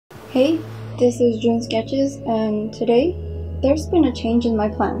Hey, this is junesketches, and today there's been a change in my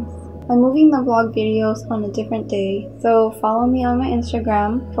plans. I'm moving the vlog videos on a different day, so follow me on my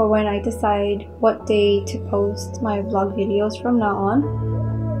Instagram for when I decide what day to post my vlog videos from now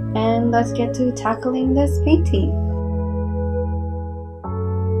on. And let's get to tackling this painting.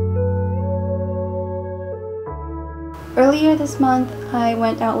 Earlier this month, I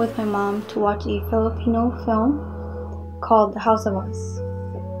went out with my mom to watch a Filipino film called The House of Us.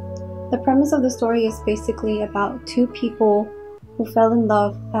 The premise of the story is basically about two people who fell in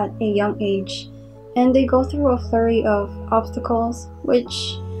love at a young age, and they go through a flurry of obstacles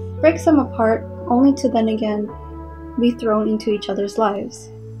which breaks them apart, only to then again be thrown into each other's lives.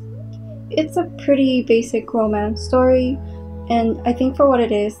 It's a pretty basic romance story, and I think for what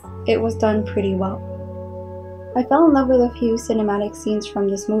it is, it was done pretty well. I fell in love with a few cinematic scenes from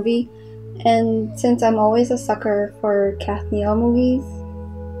this movie, and since I'm always a sucker for Kath Neal movies,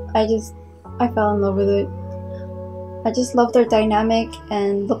 I fell in love with it. I just love their dynamic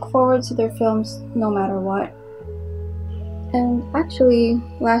and look forward to their films no matter what. And actually,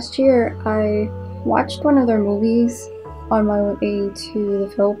 last year I watched one of their movies on my way to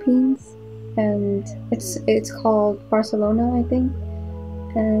the Philippines, and it's called Barcelona, I think.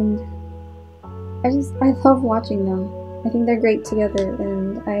 And I love watching them. I think they're great together,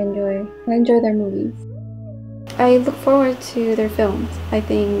 and I enjoy their movies. I look forward to their films. I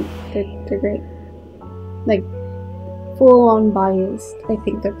think they're great. Like, full-on biased, I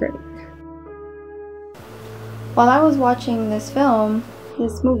think they're great. While I was watching this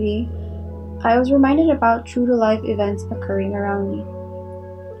movie, I was reminded about true-to-life events occurring around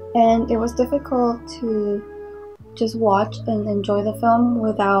me. And it was difficult to just watch and enjoy the film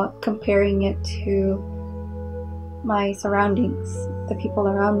without comparing it to my surroundings, the people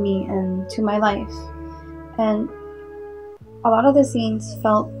around me, and to my life. And a lot of the scenes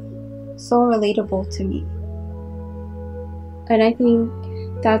felt so relatable to me. And I think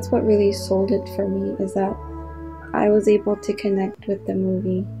that's what really sold it for me, is that I was able to connect with the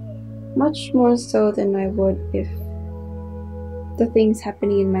movie much more so than I would if the things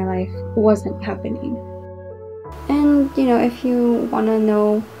happening in my life wasn't happening. And if you want to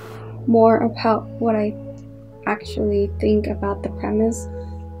know more about what I actually think about the premise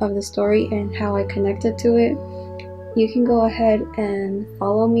of the story and how I connected to it, you can go ahead and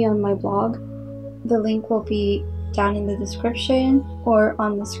follow me on my blog. The link will be down in the description or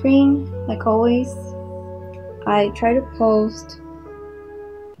on the screen, like always. I try to post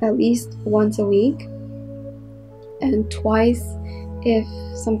at least once a week, and twice if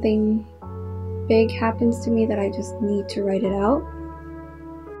something big happens to me that I just need to write it out.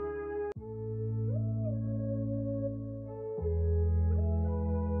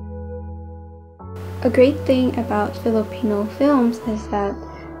 A great thing about Filipino films is that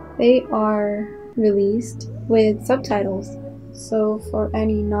they are released with subtitles. So for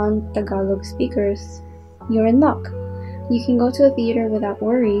any non-Tagalog speakers, you're in luck. You can go to a theater without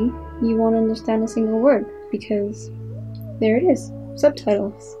worry you won't understand a single word, because there it is,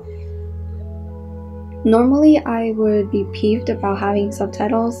 subtitles. Normally I would be peeved about having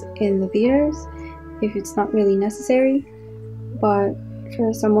subtitles in the theaters if it's not really necessary, but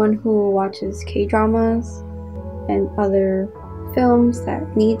for someone who watches K-dramas and other films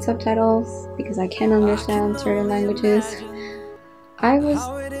that need subtitles, because I can't understand certain languages, I was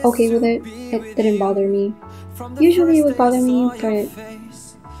okay with it. It didn't bother me. Usually it would bother me, but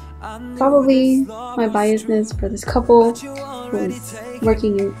probably my biasness for this couple was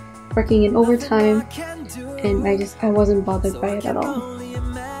working in overtime, and I wasn't bothered by it at all.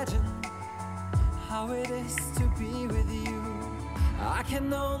 I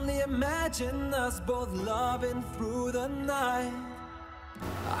can only imagine us both loving through the night.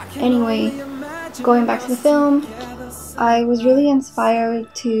 Anyway, going back to the film, I was really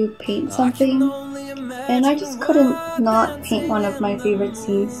inspired to paint something, and I just couldn't not paint one of my favorite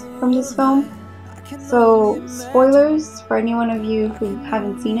scenes from this film. So, spoilers for any one of you who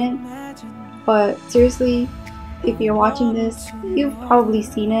haven't seen it, but seriously, if you're watching this, you've probably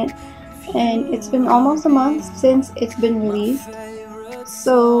seen it, and it's been almost a month since it's been released.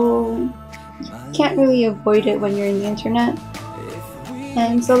 So you can't really avoid it when you're in the internet.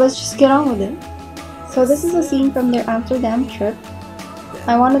 And so let's just get on with it. So this is a scene from their Amsterdam trip.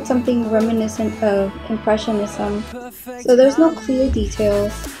 I wanted something reminiscent of Impressionism, so there's no clear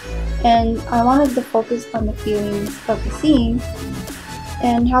details, and I wanted to focus on the feelings of the scene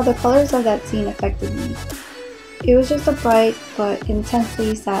and how the colors of that scene affected me. It was just a bright but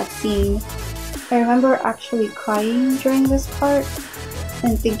intensely sad scene. I remember actually crying during this part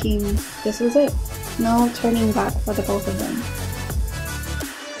and thinking this was it. No turning back for the both of them.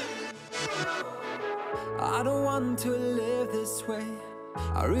 I don't want to live this way.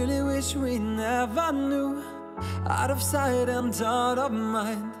 I really wish we never knew. Out of sight and out of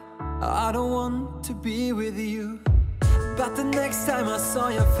mind, I don't want to be with you. But the next time I saw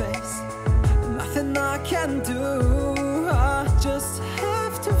your face, nothing I can do. I just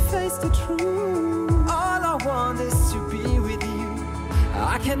have to face the truth. All I want is to be with you.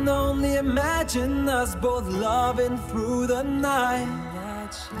 I can only imagine us both loving through the night.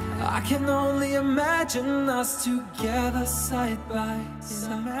 I can only imagine us together side by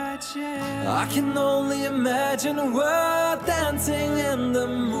side. I can only imagine we're dancing in the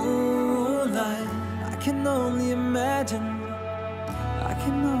moonlight. I can only imagine. I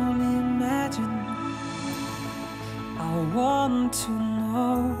can only imagine. I want to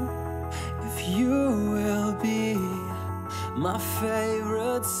know if you will be my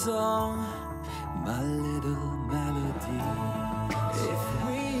favorite song, my little melody. If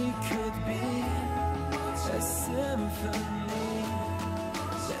we could be a symphony,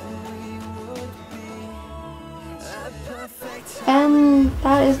 then we would be a perfect. And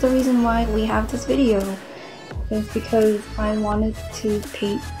that is the reason why we have this video. It's because I wanted to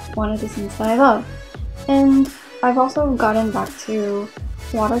paint one of the scenes that I love. And I've also gotten back to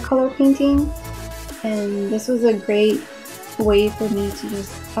watercolor painting, and this was a great way for me to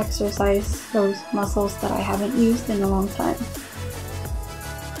just exercise those muscles that I haven't used in a long time.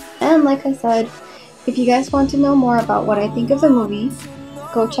 And like I said, if you guys want to know more about what I think of the movie,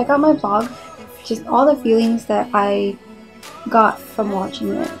 go check out my blog, just all the feelings that I got from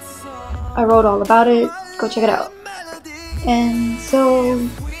watching it. I wrote all about it, go check it out. And so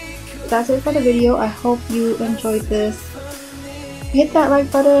that's it for the video. I hope you enjoyed this. Hit that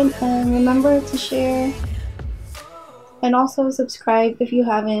like button and remember to share. And also subscribe if you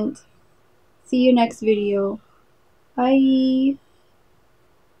haven't. See you next video. Bye!